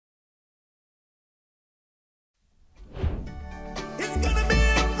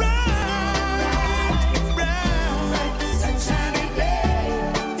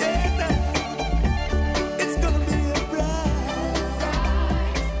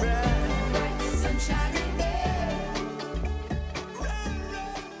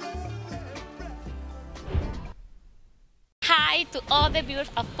all the viewers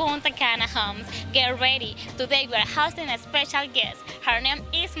of Punta Cana Homes. Get ready. Today we are hosting a special guest. Her name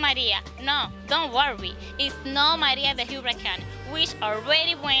is Maria. No, don't worry. It's not Maria the hurricane, which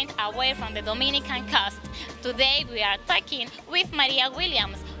already went away from the Dominican coast. Today we are talking with Maria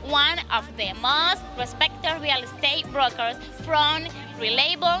Williams, one of the most respected real estate brokers from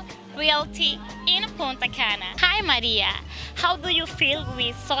Reliable Realty in Punta Cana. Hi Maria, how do you feel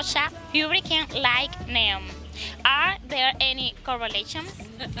with such a hurricane-like name? Are there any correlations?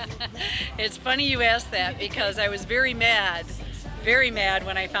 It's funny you asked that because I was very mad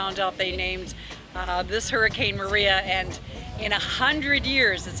when I found out they named this Hurricane Maria, and in 100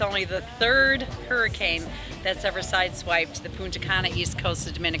 years it's only the third hurricane that's ever sideswiped the Punta Cana east coast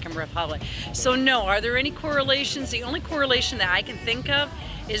of the Dominican Republic. So no, are there any correlations? The only correlation that I can think of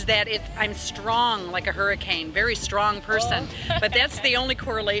is that I'm strong like a hurricane, very strong person, but that's the only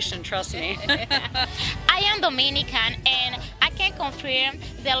correlation, trust me. I am Dominican and I can confirm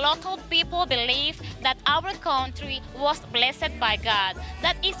the local people believe that our country was blessed by God.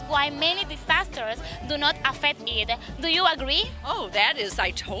 That is why many disasters do not affect it. Do you agree? Oh,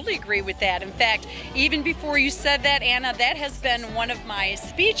 I totally agree with that. In fact, even before you said that, Anna, that has been one of my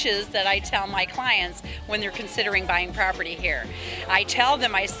speeches that I tell my clients when they're considering buying property here. I tell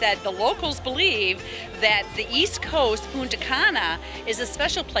them, I said, the locals believe that the East Coast, Punta Cana, is a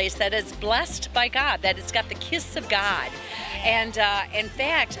special place that is blessed by God, that it's got the kiss of God. And in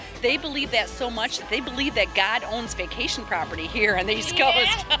fact, they believe that so much that they believe that God owns vacation property here on the East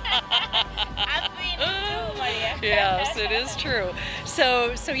Coast. Yes, it is true.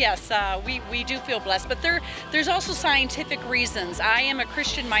 So yes, we do feel blessed, but there's also scientific reasons. I am a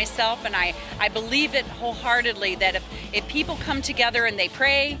Christian myself, and I believe it wholeheartedly that if people come together and they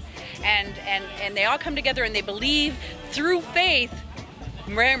pray and they all come together and they believe through faith,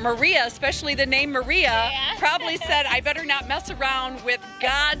 Maria, especially the name Maria, probably said, I better not mess around with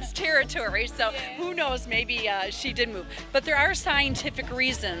God's territory. So who knows, maybe she did move. But there are scientific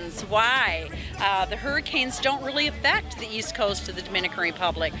reasons why the hurricanes don't really affect the east coast of the Dominican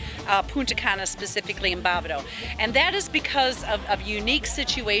Republic, Punta Cana specifically in Bávaro. And that is because of a unique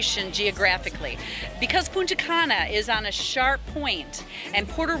situation geographically. Because Punta Cana is on a sharp point and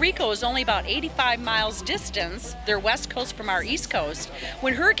Puerto Rico is only about 85 miles distance, their west coast from our east coast.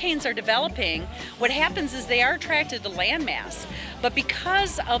 When hurricanes are developing, what happens is they are attracted to landmass. But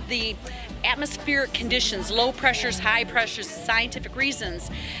because of the atmospheric conditions, low pressures, high pressures, scientific reasons,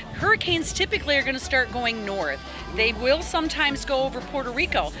 hurricanes typically are going to start going north. They will sometimes go over Puerto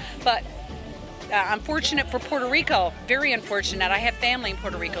Rico, but unfortunate for Puerto Rico, very unfortunate. I have family in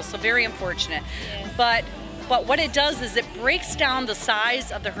Puerto Rico, so very unfortunate. But what it does is it breaks down the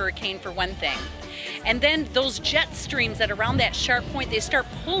size of the hurricane for one thing. And then those jet streams that are around that sharp point, they start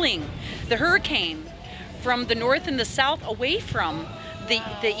pulling the hurricane from the north and the south away from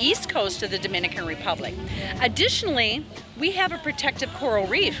the east coast of the Dominican Republic. Additionally, we have a protective coral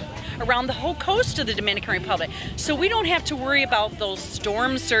reef around the whole coast of the Dominican Republic. So we don't have to worry about those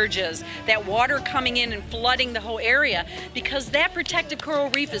storm surges, that water coming in and flooding the whole area, because that protective coral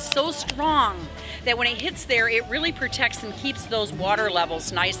reef is so strong that when it hits there, it really protects and keeps those water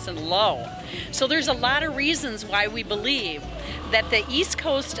levels nice and low. So there's a lot of reasons why we believe that the east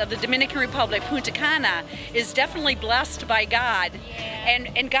coast of the Dominican Republic, Punta Cana, is definitely blessed by God.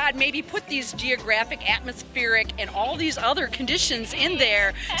 And God maybe put these geographic, atmospheric, and all these other conditions in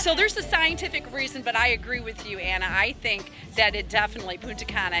there. So there's a scientific reason, but I agree with you, Anna. I think that it definitely, Punta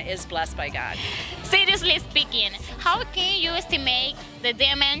Cana is blessed by God. Seriously speaking, how can you estimate the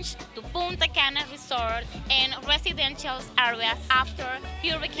damage to Punta Cana resort and residential areas after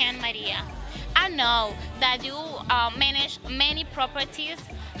Hurricane Maria? I know that you manage many properties.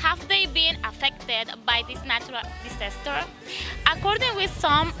 Have they been affected by this natural disaster? According with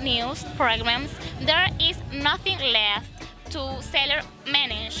some news programs, there is nothing left to seller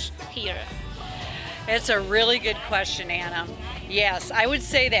manage here. It's a really good question, Anna. Yes, I would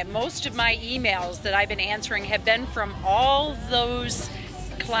say that most of my emails that I've been answering have been from all those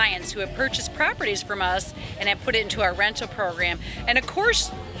clients who have purchased properties from us and have put it into our rental program. And of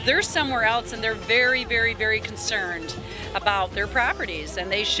course, they're somewhere else and they're very, very, very concerned about their properties,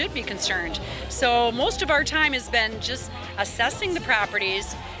 and they should be concerned. So most of our time has been just assessing the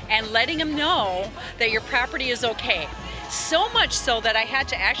properties and letting them know that your property is okay. So much so that I had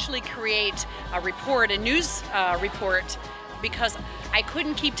to actually create a report, a news report, because I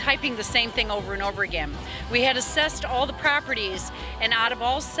couldn't keep typing the same thing over and over again. We had assessed all the properties, and out of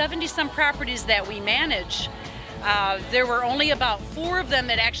all 70-some properties that we manage, there were only about 4 of them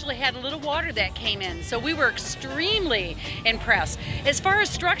that actually had a little water that came in. So we were extremely impressed. As far as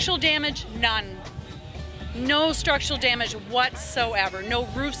structural damage, none. No structural damage whatsoever. No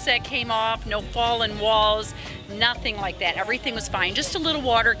roofs that came off, no fallen walls, nothing like that. Everything was fine. Just a little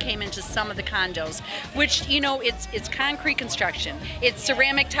water came into some of the condos, which, you know, it's concrete construction. It's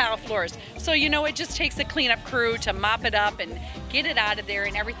ceramic tile floors. So, you know, it just takes a cleanup crew to mop it up and get it out of there,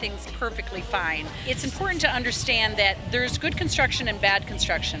 and everything's perfectly fine. It's important to understand that there's good construction and bad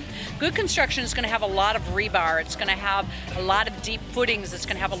construction. Good construction is going to have a lot of rebar. It's going to have a lot of deep footings. It's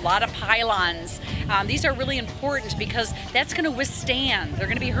going to have a lot of pylons. These are really important because that's going to withstand. They're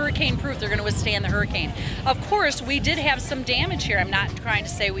going to be hurricane proof. They're going to withstand the hurricane. Of course, we did have some damage here. I'm not trying to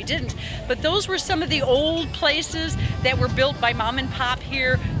say we didn't, but those were some of the old places that were built by mom and pop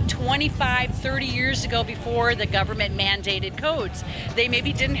here 25, 30 years ago before the government mandated codes. They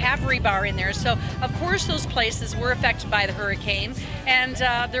maybe didn't have rebar in there. So, of course, those places were affected by the hurricane, and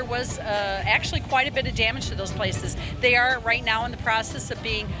there was actually quite a bit of damage to those places. They are right now in the process of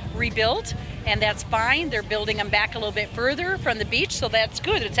being rebuilt, and that's fine. They're building them back a little bit further from the beach, so that's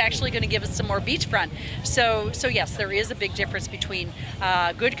good. It's actually going to give us some more beachfront. So yes, there is a big difference between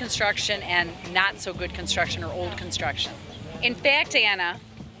good construction and not so good construction or old construction. In fact, Anna,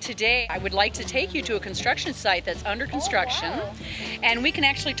 today I would like to take you to a construction site that's under construction, and we can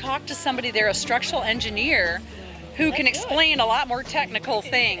actually talk to somebody there, a structural engineer, who can explain a lot more technical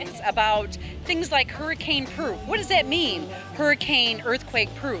things about things like hurricane proof. What does that mean? Hurricane,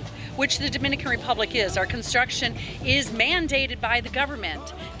 earthquake proof, which the Dominican Republic is. Our construction is mandated by the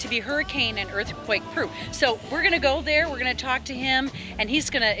government to be hurricane and earthquake proof. So we're going to go there, we're going to talk to him, and he's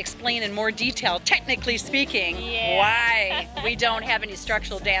going to explain in more detail, technically speaking, why we don't have any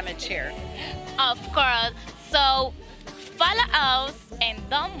structural damage here. Of course. So follow us and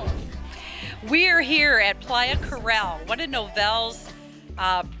don't move. We are here at Playa Corral, one of Novelle's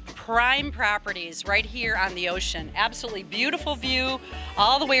prime properties right here on the ocean. Absolutely beautiful view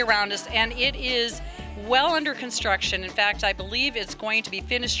all the way around us, and it is well under construction. In fact, I believe it's going to be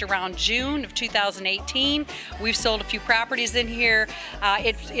finished around June of 2018. We've sold a few properties in here.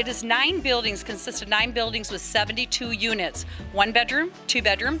 It is 9 buildings, consists of 9 buildings with 72 units. 1 bedroom, 2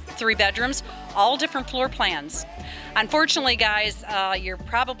 bedroom, 3 bedrooms, all different floor plans. Unfortunately, guys, you're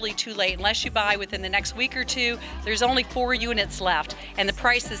probably too late. Unless you buy within the next week or two, there's only 4 units left, and the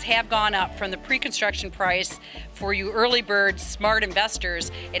prices have gone up from the pre-construction price for you early bird smart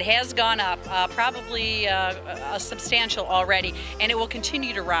investors. It has gone up probably a substantial already, and it will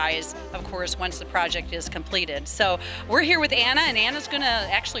continue to rise, of course, once the project is completed. So we're here with Anna, and Anna's going to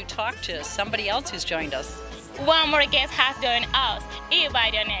actually talk to somebody else who's joined us. One more guest has joined us,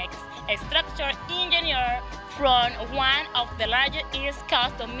 Next, a structural engineer from one of the largest East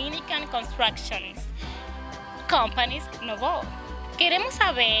Coast Dominican construction companies, Novo. Queremos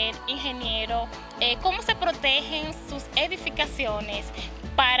saber, ingeniero, cómo se protegen sus edificaciones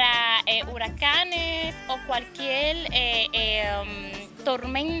para huracanes o cualquier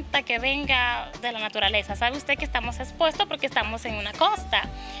tormenta que venga de la naturaleza. Sabe usted que estamos expuestos porque estamos en una costa,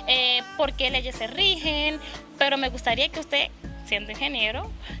 por qué leyes se rigen, pero me gustaría que usted, siendo ingeniero,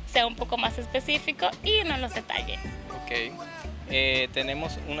 sea un poco más específico y nos los detalle. Ok,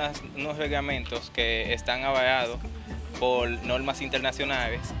 tenemos unos reglamentos que están avalados por normas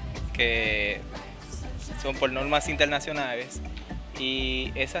internacionales,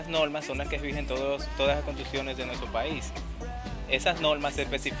 y esas normas son las que rigen todas las construcciones de nuestro país. Esas normas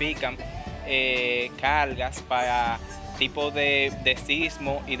especifican cargas para tipo de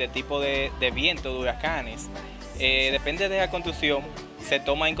sismo y de tipo de viento de huracanes. Depende de la construcción, se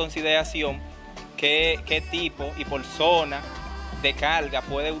toma en consideración qué tipo y por zona de carga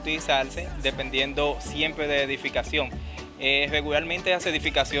puede utilizarse dependiendo siempre de la edificación. Regularmente las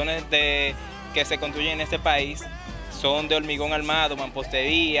edificaciones que se construyen en este país son de hormigón armado,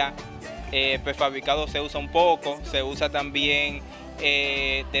 mampostería, prefabricado se usa un poco, se usa también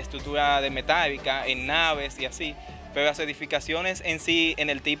de estructura de metálica en naves y así, pero las edificaciones en sí,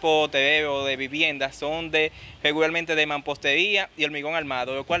 en el tipo hotelero o de vivienda, son regularmente de mampostería y hormigón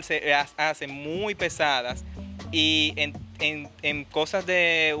armado, lo cual se las hace muy pesadas, y en cosas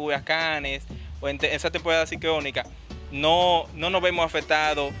de huracanes o en esa temporada ciclónica no nos vemos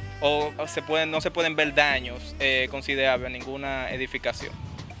afectados o no se pueden ver daños considerables en ninguna edificación.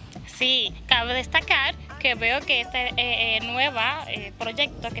 Sí, cabe destacar que veo que este nuevo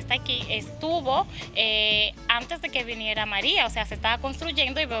proyecto que está aquí estuvo antes de que viniera María, o sea, se estaba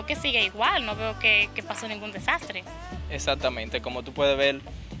construyendo y veo que sigue igual, no veo que pasó ningún desastre. Exactamente, como tú puedes ver,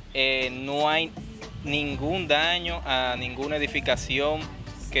 no hay ningún daño a ninguna edificación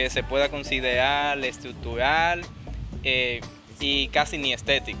que se pueda considerar estructural y casi ni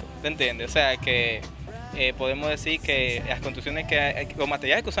estético, ¿te entiendes? O sea que podemos decir que las construcciones los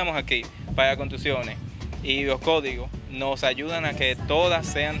materiales que usamos aquí para las construcciones y los códigos nos ayudan a que todas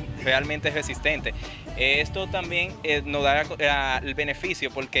sean realmente resistentes. Esto también nos da el beneficio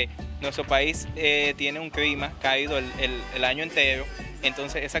porque nuestro país tiene un clima caído el año entero,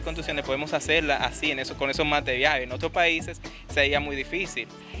 entonces esas construcciones podemos hacerlas así, con esos materiales. En otros países sería muy difícil.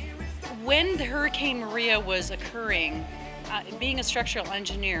 When the Hurricane Maria was occurring, being a structural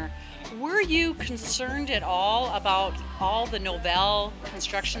engineer, were you concerned at all about all the Novell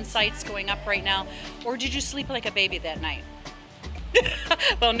construction sites going up right now, or did you sleep like a baby that night?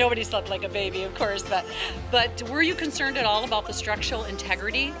 Well, nobody slept like a baby, of course, but were you concerned at all about the structural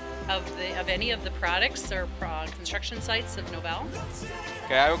integrity of any of the products or construction sites of Novell?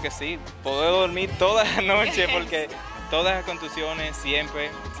 Claro que sí, puedo dormir toda la noche porque todas las construcciones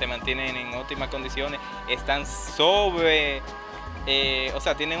siempre se mantienen en óptimas condiciones, están o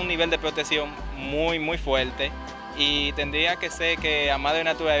sea, tienen un nivel de protección muy fuerte, y tendría que ser que la madre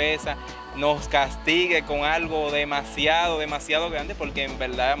naturaleza nos castigue con algo demasiado grande, porque en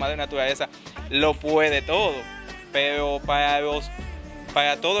verdad la madre naturaleza lo puede todo, pero para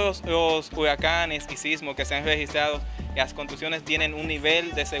todos los huracanes y sismos que se han registrado, las construcciones tienen un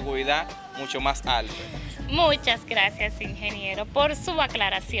nivel de seguridad mucho más alto. Muchas gracias, ingeniero, por su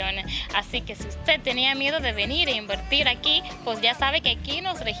aclaración. Así que si usted tenía miedo de venir e invertir aquí, pues ya sabe que aquí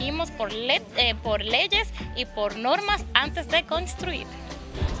nos regimos por leyes y por normas antes de construir.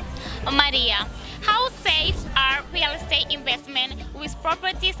 María, how safe are real estate investment with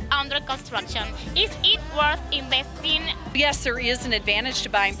properties under construction? Is it worth investing? Yes, there is an advantage to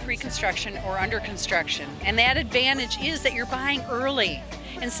buying pre-construction or under construction, and that advantage is that you're buying early.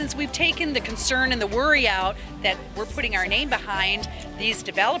 And since we've taken the concern and the worry out that we're putting our name behind these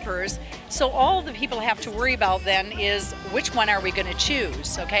developers, so all the people have to worry about then is which one are we going to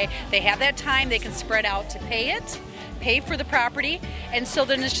choose, okay? They have that time, they can spread out to pay for the property, and so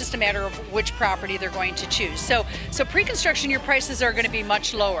then it's just a matter of which property they're going to choose. So pre-construction, your prices are going to be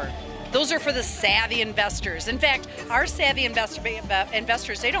much lower. Those are for the savvy investors. In fact, our savvy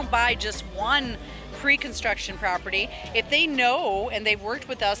investors, they don't buy just one pre-construction property. If they know and they've worked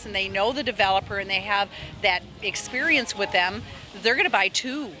with us and they know the developer and they have that experience with them, they're going to buy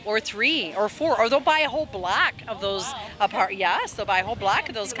 2 or 3 or 4, or they'll buy a whole block of those yes, they'll buy a whole block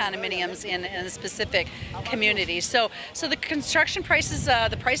of those condominiums in a specific community. So the construction prices,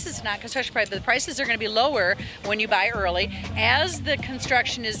 the prices not construction price, but the prices are going to be lower when you buy early. As the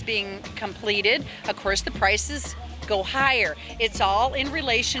construction is being completed, of course, the prices go higher. It's all in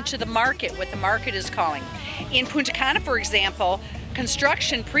relation to the market, what the market is calling. In Punta Cana, for example,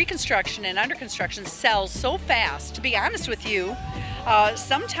 construction, pre-construction and under construction sells so fast. To be honest with you,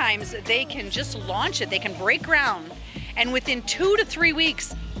 sometimes they can just launch it, they can break ground, and within 2 to 3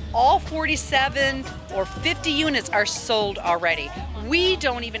 weeks, all 47 or 50 units are sold already. We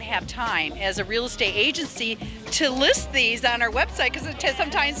don't even have time as a real estate agency to list these on our website because it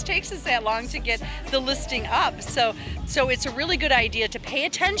sometimes takes us that long to get the listing up. So it's a really good idea to pay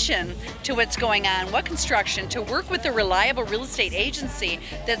attention to what's going on, what construction, to work with a reliable real estate agency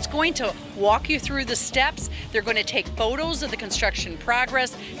that's going to walk you through the steps. They're going to take photos of the construction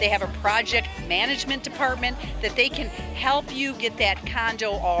progress. They have a project management department that they can help you get that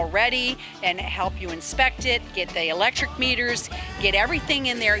condo all ready and help you inspect it, get the electric meters, get everything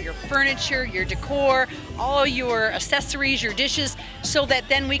in there, your furniture, your decor, all your accessories, your dishes, so that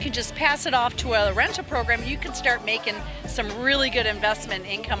then we can just pass it off to a rental program. You can start making some really good investment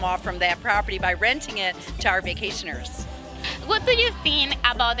income off from that property by renting it to our vacationers. What do you think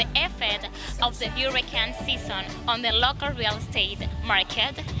about the effect of the hurricane season on the local real estate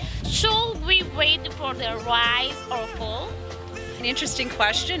market? Should we wait for the rise or fall? An interesting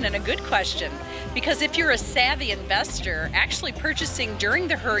question and a good question, because if you're a savvy investor, actually purchasing during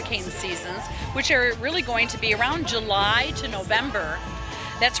the hurricane seasons, which are really going to be around July to November,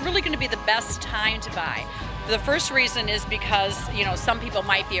 that's really going to be the best time to buy. The first reason is because, you know, some people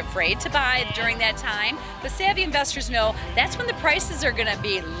might be afraid to buy during that time, but savvy investors know that's when the prices are going to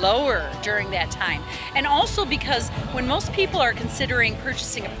be lower during that time. And also because when most people are considering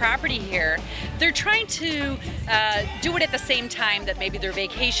purchasing a property here, they're trying to do it at the same time that maybe they're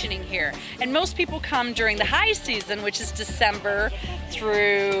vacationing here. And most people come during the high season, which is December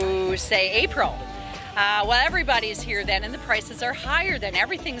through, say, April. Well, everybody's here then, and the prices are higher then.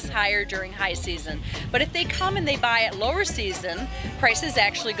 Everything's higher during high season. But if they come and they buy at lower season, prices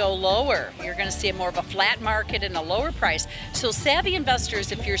actually go lower. You're going to see more of a flat market and a lower price. So savvy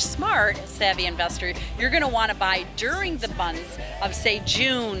investors, if you're smart, savvy investor, you're going to want to buy during the months of, say,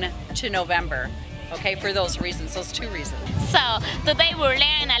 June to November. Okay, for those reasons, those 2 reasons. So, today we're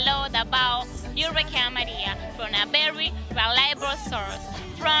learning a lot about Hurricane Maria from a very reliable source.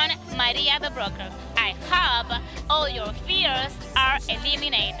 from Maria the Broker. I hope all your fears are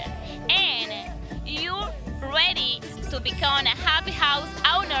eliminated and you're ready to become a happy house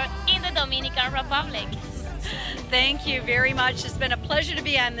owner in the Dominican Republic. Thank you very much. It's been a pleasure to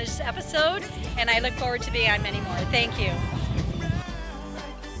be on this episode, and I look forward to being on many more. Thank you.